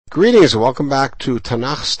Greetings and welcome back to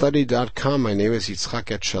TanachStudy.com. My name is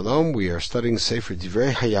Yitzchak Et Shalom. We are studying Sefer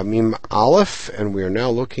Divre Hayamim Aleph, and we are now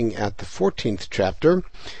looking at the 14th chapter,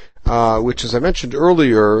 which, as I mentioned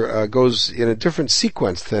earlier, goes in a different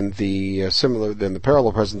sequence than the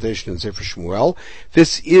parallel presentation in Sefer Shmuel.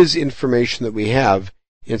 This is information that we have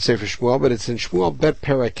in Sefer Shmuel, but it's in Shmuel Bet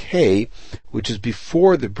Perek Hay, which is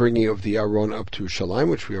before the bringing of the Aron up to Shalim,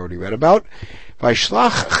 which we already read about.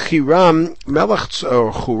 Vaishlach Hiram Melech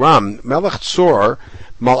Tzor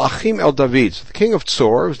Malachim El David. So the king of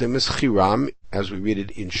Tzor, whose name is Hiram, as we read it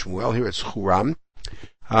in Shmuel. Here it's Huram,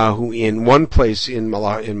 who in one place in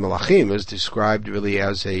Malachim is described really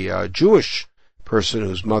as a Jewish person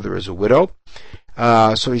whose mother is a widow.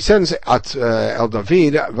 So he sends El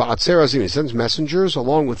David Va'atzer Azim. He sends messengers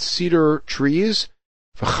along with cedar trees,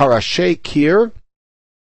 V'charashei Kir,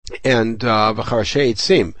 and V'charashei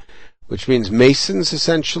Itzim, which means masons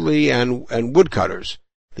essentially and woodcutters.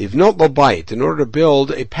 Livnot lo bayit, in order to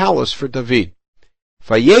build a palace for David.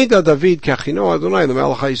 Vayeda David kachino Adonai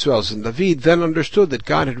l'melech Yisrael. And David then understood that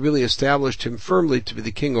God had really established him firmly to be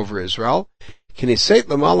the king over Israel. Kiniseit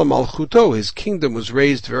l'mala malchuto, his kingdom was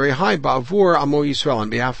raised very high, ba'avur Amo Yisrael, on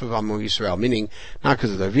behalf of Amo Yisrael, meaning not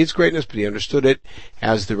because of David's greatness, but he understood it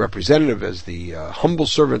as the representative, as the humble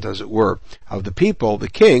servant, as it were, of the people, the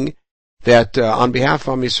king, that on behalf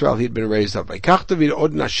of Am Yisrael he had been raised up. Now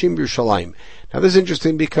this is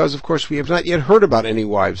interesting because, of course, we have not yet heard about any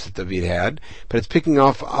wives that David had, but it's picking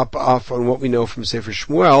off on what we know from Sefer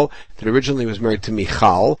Shmuel, that originally he was married to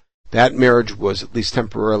Michal. That marriage was at least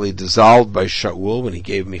temporarily dissolved by Shaul when he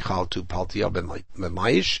gave Michal to Paltiel ben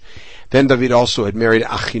Maish. Then David also had married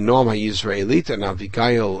Achinoam HaYisraelit and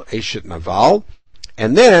Avigail Eshet Naval.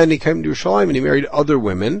 And then he came to Yerushalayim and he married other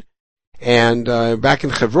women. And back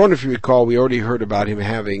in Hebron, if you recall, we already heard about him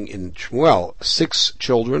having, in Shmuel, 6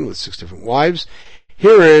 children with 6 different wives.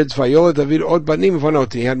 Here it's Vayola David Od Banim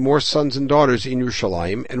Vanot. He had more sons and daughters in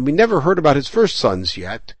Yerushalayim, and we never heard about his first sons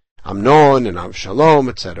yet, Amnon and Avshalom,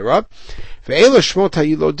 etc. Ve'ela Shmot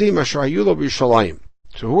HaYilodim Asher Hayulo b'Yerushalayim.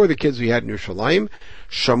 So who are the kids we had in Yerushalayim?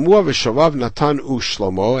 Shamua v'Shavav Natan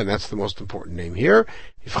Shlomo, and that's the most important name here.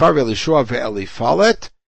 Yifchar v'Elishua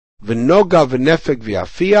v'Elifalet, v'Noga v'Nefeg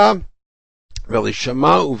v'Afia,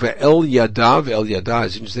 Velishama uve'el yada. Ve'el yada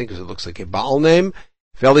is interesting because it looks like a Baal name.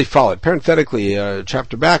 Ve'elifalet. Parenthetically, a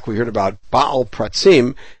chapter back, we heard about Baal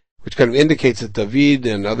Pratzim, which kind of indicates that David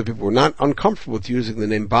and other people were not uncomfortable with using the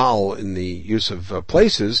name Baal in the use of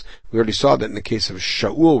places. We already saw that in the case of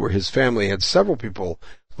Shaul, where his family had several people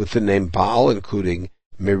with the name Baal, including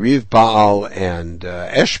Meriv Baal and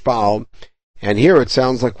Esh Baal. And here it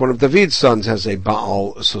sounds like one of David's sons has a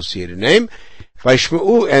Baal associated name.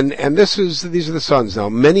 Vaishma'u, and these are the sons. Now,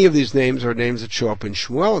 many of these names are names that show up in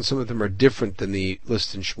Shmuel, and some of them are different than the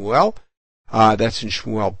list in Shmuel. That's in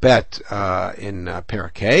Shmuel Bet, in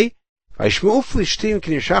Perek Hay. Vaishma'u Plishtim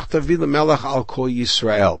kinishach David lemelech al kol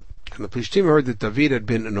Yisrael. And the Plishtim heard that David had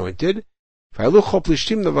been anointed. Vaylucho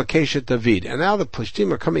Plishtim levakesh David. And now the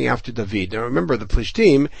Plishtim are coming after David. Now remember, the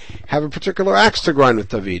Plishtim have a particular axe to grind with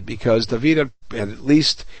David, because David had at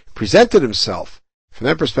least presented himself. From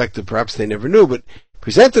that perspective, perhaps they never knew, but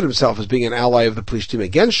presented himself as being an ally of the Plishtim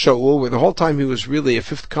against Shaul, where the whole time he was really a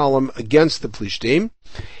fifth column against the Plishtim,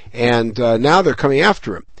 and now they're coming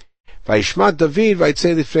after him. Vaishmat David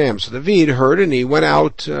vaytzei lifneim. So David heard, and he went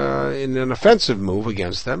out in an offensive move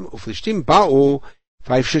against them. Uplishtim ba'u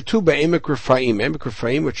vayfshetu be'emek Rephaim. Emek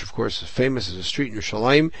Rephaim, which of course is famous as a street in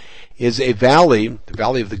Yerushalayim, is a valley, the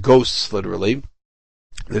valley of the ghosts, literally,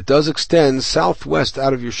 that does extend southwest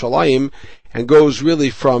out of Yerushalayim and goes really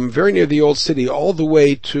from very near the old city all the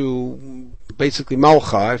way to basically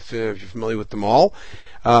Malcha, if you're familiar with the mall.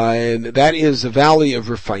 And that is the valley of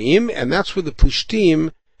Rephaim, and that's where the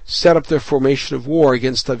Plishtim set up their formation of war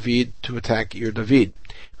against David to attack Ir David.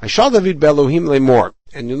 Ashal David be'Elohim lemor.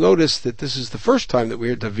 And you'll notice that this is the first time that we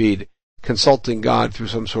hear David consulting God through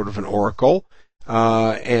some sort of an oracle.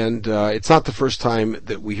 And it's not the first time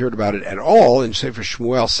that we heard about it at all. In Sefer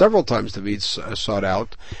Shmuel, several times David sought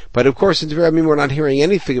out. But of course, in Divre, we're not hearing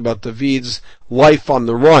anything about David's life on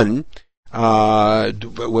the run,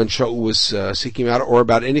 when Shaul was seeking him out, or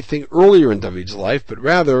about anything earlier in David's life, but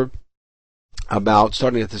rather about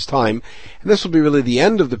starting at this time. And this will be really the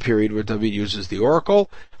end of the period where David uses the oracle.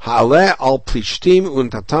 Ha'aleh al Plishtim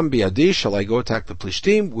untatam biadi. Shall I go attack the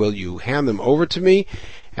Plishtim? Will you hand them over to me?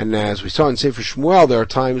 And as we saw in Sefer Shmuel, there are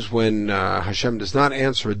times when Hashem does not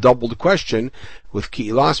answer a doubled question, with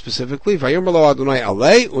Ki'ilah specifically. Vayomer lo Adonai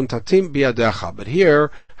alei untatim biadecha. But here,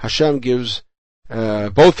 Hashem gives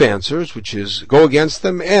both answers, which is go against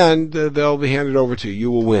them, and they'll be handed over to you.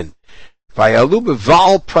 You will win. Vayalu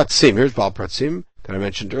b'Baal Pratzim. Here's Baal Pratzim. that I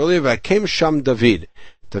mentioned earlier. Vakem Sham David.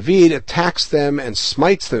 David attacks them and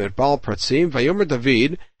smites them at Baal Pratzim. Vayomer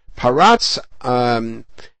David, Paratz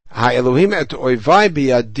ha'Elohim et oivai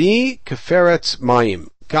biyadi keferetz mayim.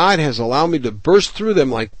 God has allowed me to burst through them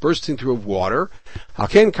like bursting through water.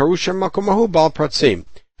 Alken karushem makomahu Baal Pratzim.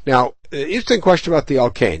 Now, interesting question about the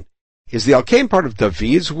Alkain. Is the Alkain part of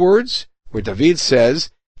David's words, where David says,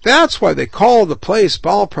 that's why they call the place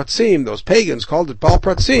Baal Pratzim, those pagans called it Baal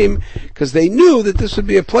Pratzim, because they knew that this would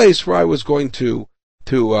be a place where I was going to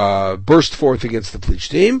burst forth against the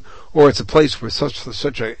Plishtim, or it's a place where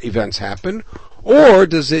such events happen, or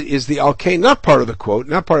is the Alkain not part of the quote,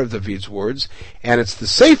 not part of David's words, and it's the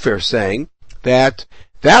Sefer saying that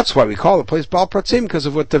that's why we call the place Baal Pratzim, because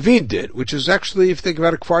of what David did, which is actually, if you think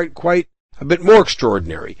about it, quite a bit more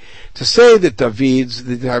extraordinary. To say that the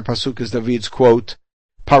entire pasuk is David's quote,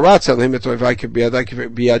 Paratz Elohim et oivai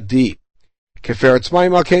biyadi keferetz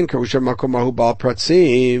mayim alkein karushem makomahu Baal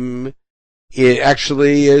Pratzim, it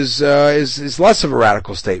actually is less of a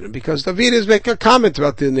radical statement, because David is making a comment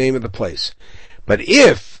about the name of the place. But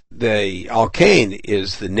if the Alkain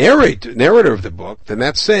is the narrator of the book, then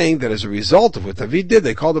that's saying that as a result of what David did,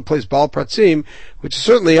 they called the place Baal Pratzim, which is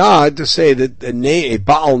certainly odd to say that a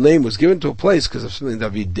Baal name was given to a place because of something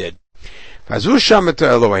David did. Vazu shamet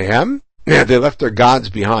Elohim, they left their gods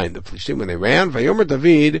behind, the Plishtim, when they ran. Vayomer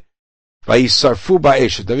David, vayisarfu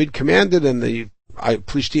ba'esh. David commanded, and the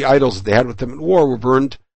Plishti idols that they had with them at war were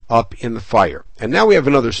burned up in the fire. And now we have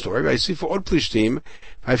another story. Vayisifu od Plishtim,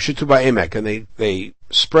 vayifshitu ba'emek, and they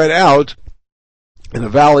spread out in a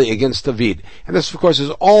valley against David. And this, of course, is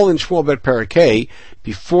all in Shmuel bet Perek,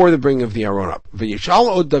 before the bringing of the Aron up. Vayishal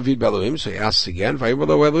od David be'Elohim, so he asks again, Vayomer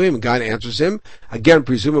lo Elohim, and God answers him, again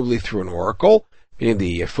presumably through an oracle, meaning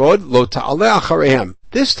the Ephod, lo ta'aleh acharehem.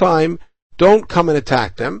 This time, don't come and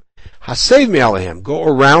attack them. Hasev me'alehem, go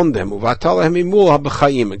around them, uvatalehem imul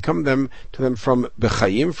ha'bechayim, and come to them from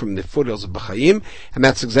Bechayim, from the foothills of Bechayim, and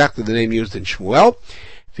that's exactly the name used in Shmuel.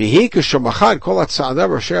 Vihi k'shomachad kol ha'tza'adah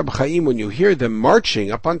roshei ha'bechayim, when you hear them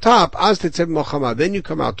marching up on top, az tetzeh b'milchama, then you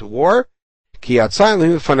come out to war. Ki yatzai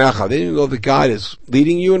Elohim lefanecha, then you know that God is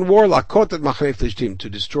leading you in war, lakot et machanei Plishtim, to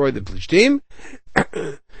destroy the Plishtim.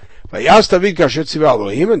 Vayas David kasher tzivah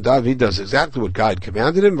Elohim, and David does exactly what God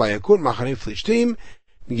commanded him. Vayakut machanei Plishtim,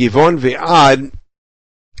 Givon ve'ad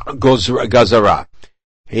Gazara.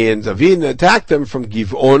 And David attacked them from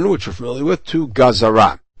Givon, which we're familiar with, to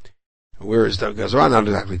Gazara. Where is the Gazara? Not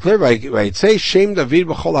exactly clear. I'd say Shem David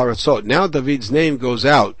b'chol haratzot. Now David's name goes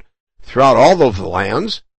out throughout all of the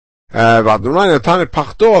lands. And the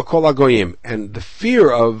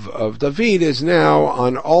fear of David is now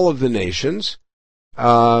on all of the nations.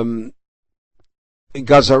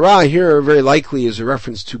 Gazara here very likely is a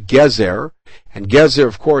reference to Gezer, and Gezer,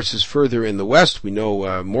 of course, is further in the west. We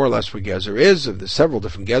know more or less where Gezer is. There's several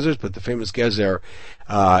different Gezers, but the famous Gezer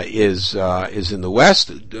is in the west,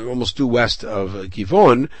 almost due west of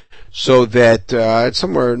Givon, so that it's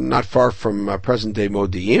somewhere not far from present-day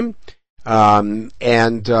Modi'im.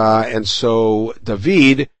 And so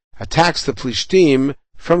David attacks the Plishtim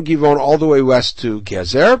from Givon all the way west to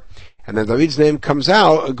Gezer. And then David's name goes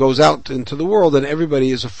out into the world, and everybody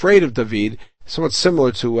is afraid of David, somewhat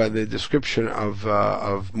similar to the description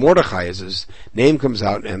of Mordechai, as his name comes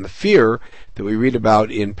out, and the fear that we read about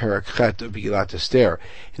in Perek Chet of Megillat Esther.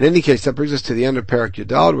 In any case, that brings us to the end of Perek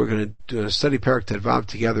Yudal. We're going to study Perek Tedvav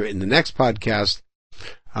together in the next podcast,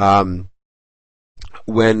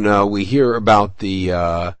 when we hear about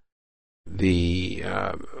the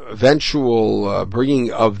eventual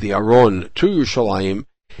bringing of the Aron to Yerushalayim,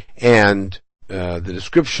 and the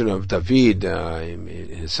description of David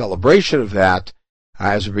in celebration of that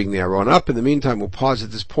as we bring the Aron up. In the meantime, we'll pause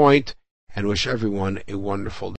at this point and wish everyone a wonderful day.